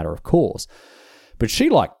had as a matter of course. But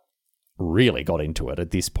she, really got into it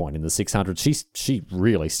at this point in the 600s. She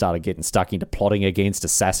really started getting stuck into plotting against,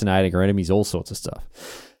 assassinating her enemies, all sorts of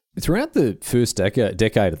stuff. Throughout the first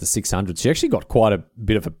decade of the 600s, she actually got quite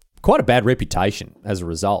a bad reputation as a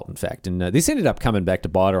result, in fact. And this ended up coming back to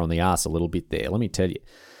bite her on the arse a little bit there, let me tell you.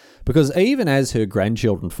 Because even as her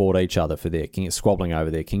grandchildren fought each other for their squabbling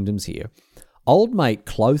over their kingdoms here, old mate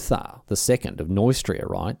Clothar II of Neustria,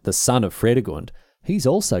 right, the son of Fredegund, he's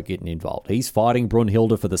also getting involved. He's fighting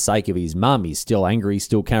Brunhilda for the sake of his mum. He's still angry,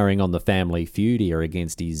 still carrying on the family feud here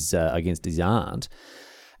against his aunt.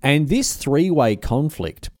 And this three-way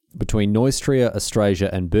conflict between Neustria,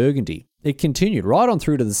 Austrasia, and Burgundy, it continued right on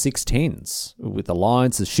through to the 610s, with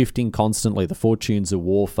alliances shifting constantly, the fortunes of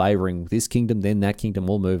war favouring this kingdom, then that kingdom,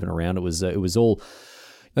 all moving around. It was all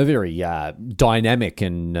a very dynamic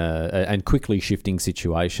and quickly shifting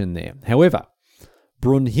situation there. However,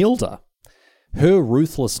 Brunhilda, her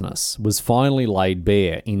ruthlessness was finally laid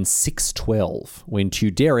bare in 612 when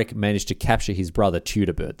Theuderic managed to capture his brother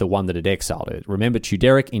Childebert, the one that had exiled her. Remember,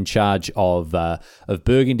 Theuderic in charge of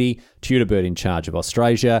Burgundy, Childebert in charge of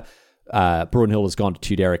Austrasia. Brunhilda's gone to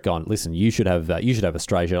Theuderic, gone, listen, you should have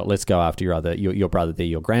Austrasia. Let's go after your brother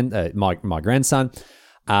there, my grandson.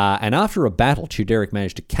 And after a battle, Theuderic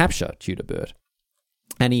managed to capture Childebert,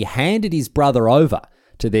 and he handed his brother over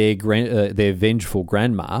to their vengeful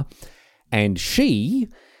grandma. And she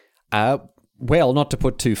well, not to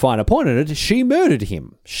put too fine a point on it, she murdered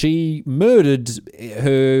him. She murdered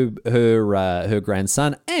her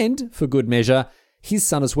grandson, and for good measure, his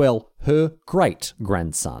son as well, her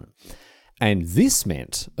great-grandson. And this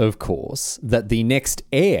meant, of course, that the next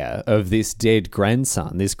heir of this dead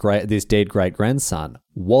grandson, this dead great-grandson,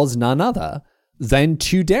 was none other than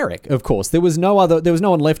Teuderic. Of course, there was no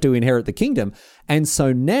one left to inherit the kingdom, and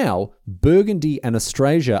so now Burgundy and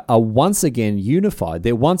Austrasia are once again unified.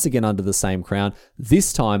 They're once again under the same crown,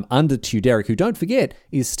 this time under Teuderic, who, don't forget,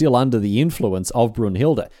 is still under the influence of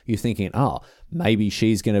Brunhilda. You're thinking, maybe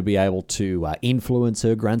she's going to be able to influence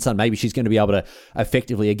her grandson. Maybe she's going to be able to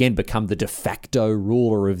effectively again become the de facto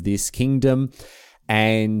ruler of this kingdom.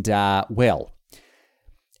 And, well,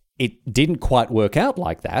 it didn't quite work out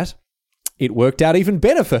like that. It worked out even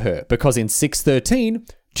better for her, because in 613,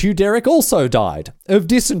 Teuderic also died of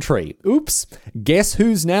dysentery. Oops. Guess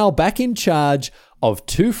who's now back in charge of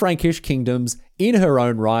 2 Frankish kingdoms in her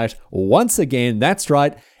own right? Once again, that's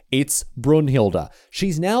right, it's Brunhilda.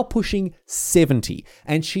 She's now pushing 70,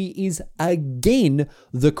 and she is again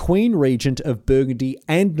the Queen Regent of Burgundy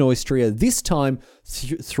and Neustria, this time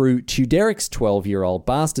through Teuderic's 12-year-old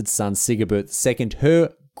bastard son, Sigebert II, her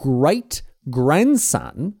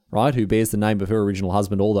great-grandson, right, who bears the name of her original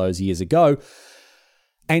husband all those years ago.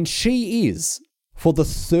 And she is, for the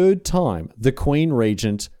 3rd time, the Queen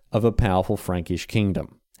Regent of a powerful Frankish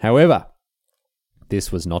kingdom. However,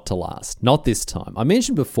 this was not to last. Not this time. I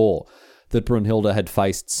mentioned before that Brunhilda had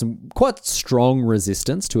faced some quite strong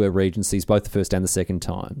resistance to her regencies, both the first and the second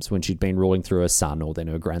times, when she'd been ruling through her son or then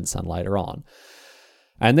her grandson later on.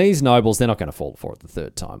 And these nobles, they're not going to fall for it the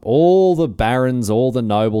 3rd time. All the barons, all the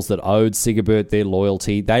nobles that owed Sigebert their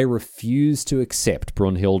loyalty, they refused to accept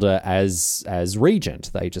Brunhilda as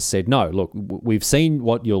regent. They just said, no, look, we've seen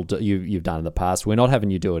what you've done in the past. We're not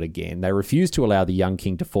having you do it again. They refused to allow the young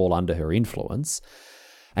king to fall under her influence.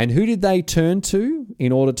 And who did they turn to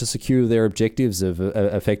in order to secure their objectives of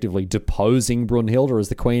effectively deposing Brunhilda as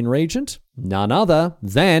the queen regent? None other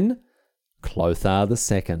than Clothar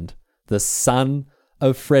II, the son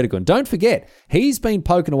of Fredegund. Don't forget, he's been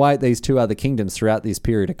poking away at these 2 other kingdoms throughout this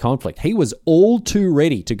period of conflict. He was all too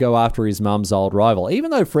ready to go after his mum's old rival. Even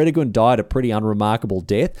though Fredegund died a pretty unremarkable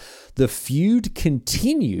death, the feud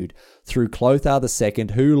continued through Clothar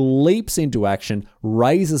II, who leaps into action,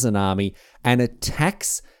 raises an army, and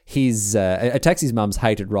attacks his mum's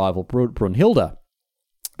hated rival Brunhilda,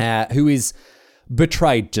 who is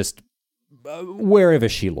betrayed just wherever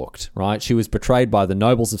she looked, right? She was betrayed by the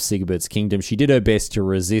nobles of Sigebert's kingdom. She did her best to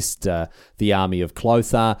resist the army of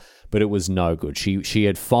Clothar, but it was no good. She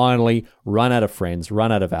had finally run out of friends,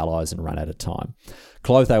 run out of allies, and run out of time.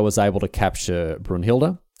 Clothar was able to capture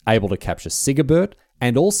Brunhilda, able to capture Sigebert,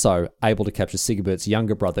 and also able to capture Sigebert's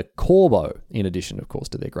younger brother Corbo, in addition, of course,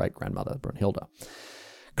 to their great-grandmother Brunhilda.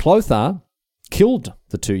 Clothar killed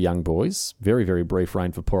the 2 young boys, very, very brief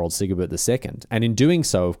reign for poor old Sigebert II, and in doing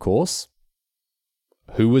so, of course,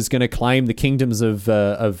 who was going to claim the kingdoms of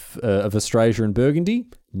Austrasia and Burgundy?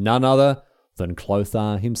 None other than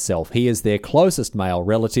Clothar himself. He is their closest male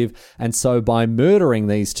relative, and so by murdering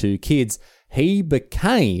these 2 kids, he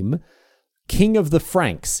became king of the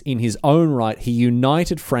Franks in his own right. He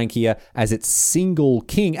united Francia as its single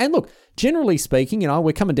king. And look, generally speaking,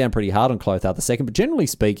 we're coming down pretty hard on Clothar II, but generally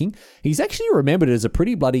speaking, he's actually remembered as a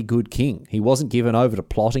pretty bloody good king. He wasn't given over to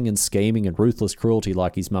plotting and scheming and ruthless cruelty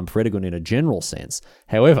like his mum Fredegund in a general sense.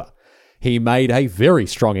 However, he made a very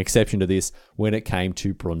strong exception to this when it came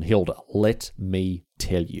to Brunhilda. Let me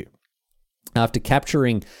tell you. After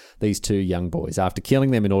capturing these 2 young boys, after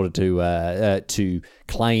killing them in order to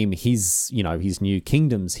claim his new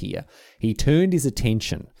kingdoms here, he turned his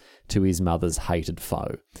attention to his mother's hated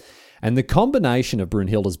foe. And the combination of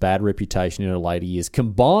Brunhilda's bad reputation in her later years,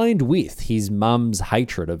 combined with his mum's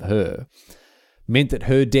hatred of her, meant that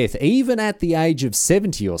her death, even at the age of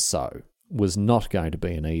 70 or so, was not going to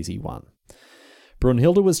be an easy one.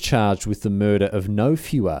 Brunhilda was charged with the murder of no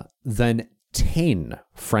fewer than 10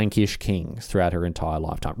 Frankish kings throughout her entire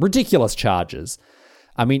lifetime. Ridiculous charges.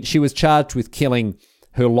 I mean, she was charged with killing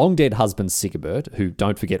her long-dead husband, Sigebert, who,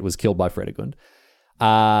 don't forget, was killed by Fredegund.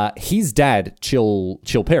 His dad,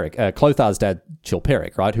 Chilperic, Clothar's dad,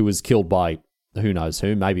 Chilperic, right, who was killed by who knows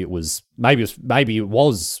who. Maybe it was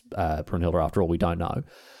Brunhilda after all. We don't know.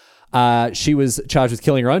 She was charged with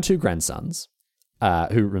killing her own 2 grandsons,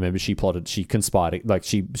 who, remember, she conspired, like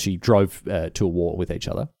she drove to a war with each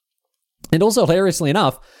other. And also, hilariously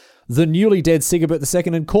enough, the newly dead Sigebert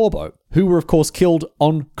II and Corbo, who were, of course, killed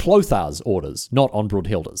on Clothar's orders, not on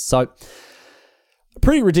Brunhilda's. So,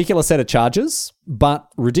 pretty ridiculous set of charges, but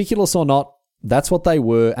ridiculous or not, that's what they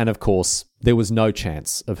were, and of course, there was no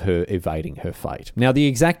chance of her evading her fate. Now, the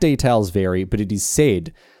exact details vary, but it is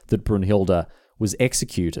said that Brunhilda was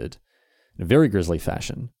executed in a very grisly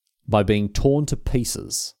fashion by being torn to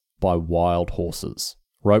pieces by wild horses.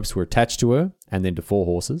 Ropes were attached to her and then to 4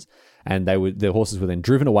 horses, and the horses were then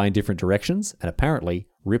driven away in different directions and apparently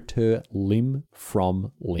ripped her limb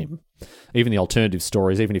from limb. Even the alternative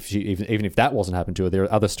stories, even if that wasn't happened to her, there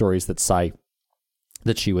are other stories that say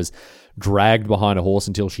that she was dragged behind a horse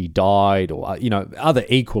until she died, or other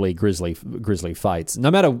equally grisly fates. No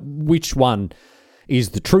matter which one is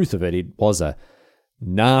the truth of it, it was a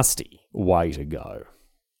nasty way to go.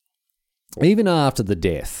 Even after the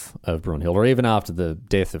death of Brunhilda, or even after the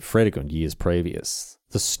death of Fredegund years previous,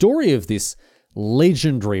 the story of this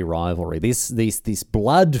legendary rivalry, this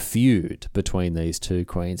blood feud between these two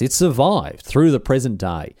queens, it survived through the present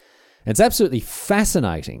day. It's absolutely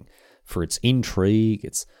fascinating for its intrigue,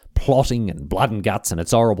 its plotting and blood and guts and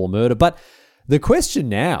its horrible murder. But the question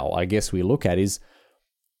now, I guess we look at, is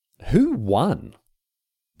who won?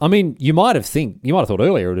 I mean, you might have thought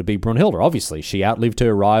earlier it would be Brunhilda. Obviously, she outlived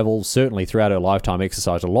her rival, certainly throughout her lifetime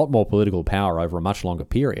exercised a lot more political power over a much longer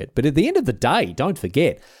period. But at the end of the day, don't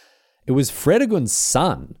forget, it was Fredegund's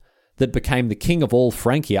son that became the king of all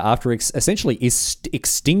Francia after essentially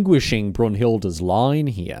extinguishing Brunhilda's line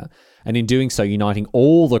here, and in doing so uniting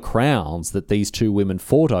all the crowns that these two women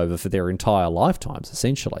fought over for their entire lifetimes,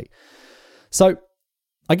 essentially. So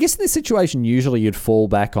I guess in this situation, usually you'd fall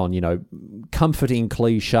back on, comforting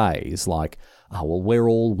cliches like, oh, well, we're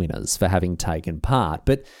all winners for having taken part.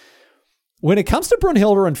 But when it comes to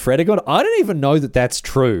Brunhilda and Fredegund, I don't even know that that's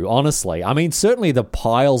true, honestly. I mean, certainly the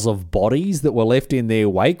piles of bodies that were left in their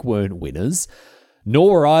wake weren't winners,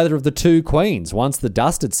 nor were either of the two queens. Once the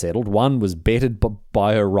dust had settled, one was bettered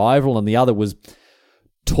by her rival and the other was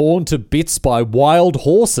torn to bits by wild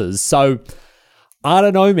horses. So, I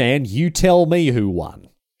don't know, man. You tell me who won.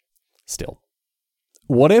 Still,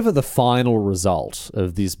 whatever the final result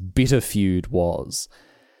of this bitter feud was,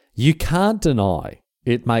 you can't deny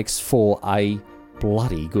it makes for a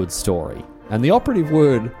bloody good story. And the operative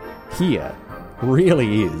word here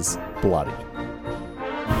really is bloody.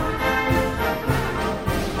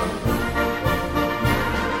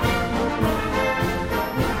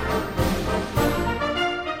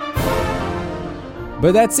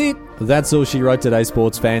 But that's it. That's all she wrote today,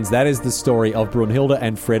 sports fans. That is the story of Brunhilda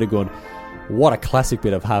and Fredegund. What a classic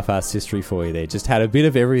bit of half-assed history for you there. Just had a bit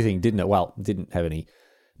of everything, didn't it? Well, didn't have any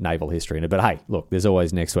naval history in it. But hey, look, there's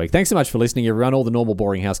always next week. Thanks so much for listening, everyone. All the normal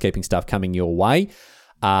boring housekeeping stuff coming your way.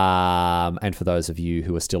 And for those of you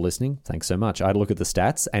who are still listening, thanks so much. I had a look at the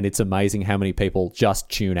stats, and it's amazing how many people just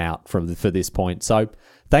tune out for this point. So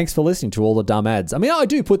thanks for listening to all the dumb ads. I mean, I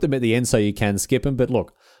do put them at the end so you can skip them, but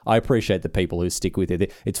look, I appreciate the people who stick with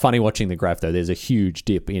it. It's funny watching the graph, though. There's a huge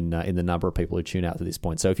dip in the number of people who tune out to this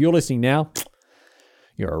point. So if you're listening now,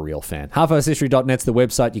 you're a real fan. Halfasshistory.net's the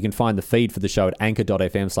website. You can find the feed for the show at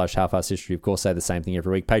anchor.fm/halfasshistory. Of course, say the same thing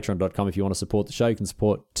every week. Patreon.com if you want to support the show. You can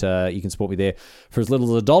support me there for as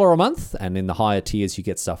little as $1 a month. And in the higher tiers, you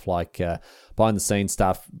get stuff like behind-the-scenes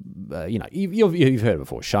stuff. You've heard it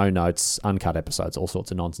before. Show notes, uncut episodes, all sorts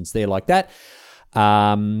of nonsense there like that.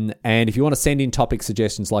 And if you want to send in topic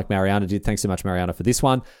suggestions like Mariana did, thanks so much, Mariana, for this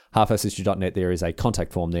one. Halfasshistory.net, there is a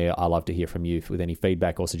contact form there. I love to hear from you with any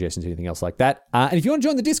feedback or suggestions or anything else like that. And if you want to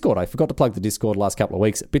join the Discord, I forgot to plug the Discord last couple of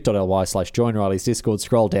weeks, bit.ly/join Riley's Discord.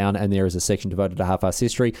 Scroll down and there is a section devoted to Half-Assed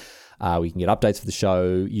History. We can get updates for the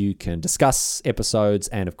show. You can discuss episodes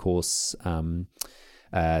and, of course,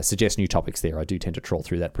 suggest new topics there. I do tend to troll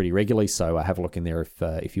through that pretty regularly, so have a look in there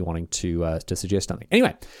if you're wanting to suggest something.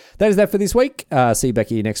 Anyway, that is that for this week. See you back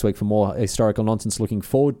here next week for more historical nonsense. Looking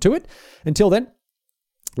forward to it. Until then,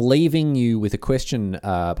 leaving you with a question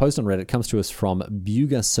posted on Reddit. Comes to us from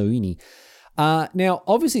Buga Soini. Now,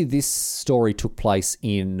 obviously, this story took place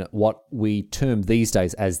in what we term these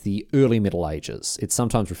days as the early Middle Ages. It's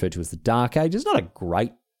sometimes referred to as the Dark Ages. Not a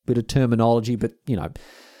great bit of terminology, but,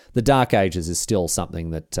 the Dark Ages is still something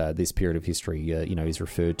that this period of history, is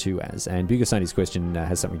referred to as. And Bugasoni's question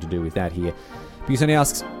has something to do with that here. Bugasoni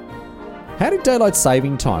asks, how did daylight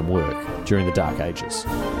saving time work during the Dark Ages?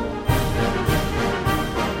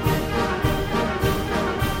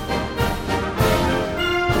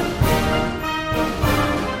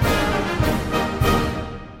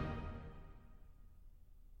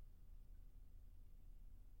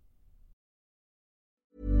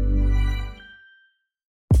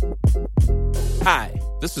 Hi,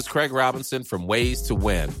 this is Craig Robinson from Ways to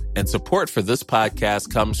Win, and support for this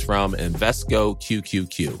podcast comes from Invesco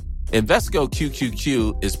QQQ. Invesco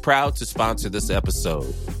QQQ is proud to sponsor this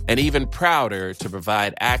episode, and even prouder to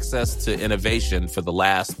provide access to innovation for the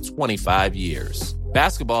last 25 years.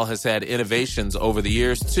 Basketball has had innovations over the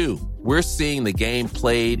years, too. We're seeing the game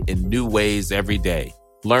played in new ways every day.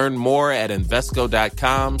 Learn more at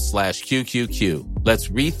Invesco.com/QQQ. Let's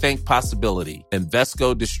rethink possibility.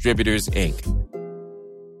 Invesco Distributors, Inc.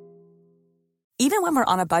 Even when we're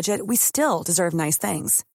on a budget, we still deserve nice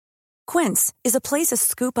things. Quince is a place to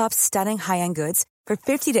scoop up stunning high-end goods for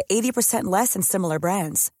 50 to 80% less than similar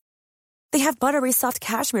brands. They have buttery soft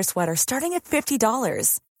cashmere sweaters starting at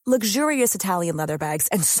 $50, luxurious Italian leather bags,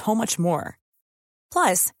 and so much more.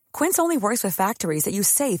 Plus, Quince only works with factories that use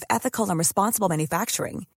safe, ethical, and responsible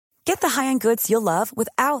manufacturing. Get the high-end goods you'll love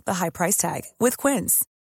without the high price tag with Quince.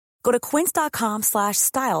 Go to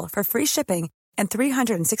quince.com/style for free shipping and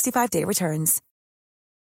 365-day returns.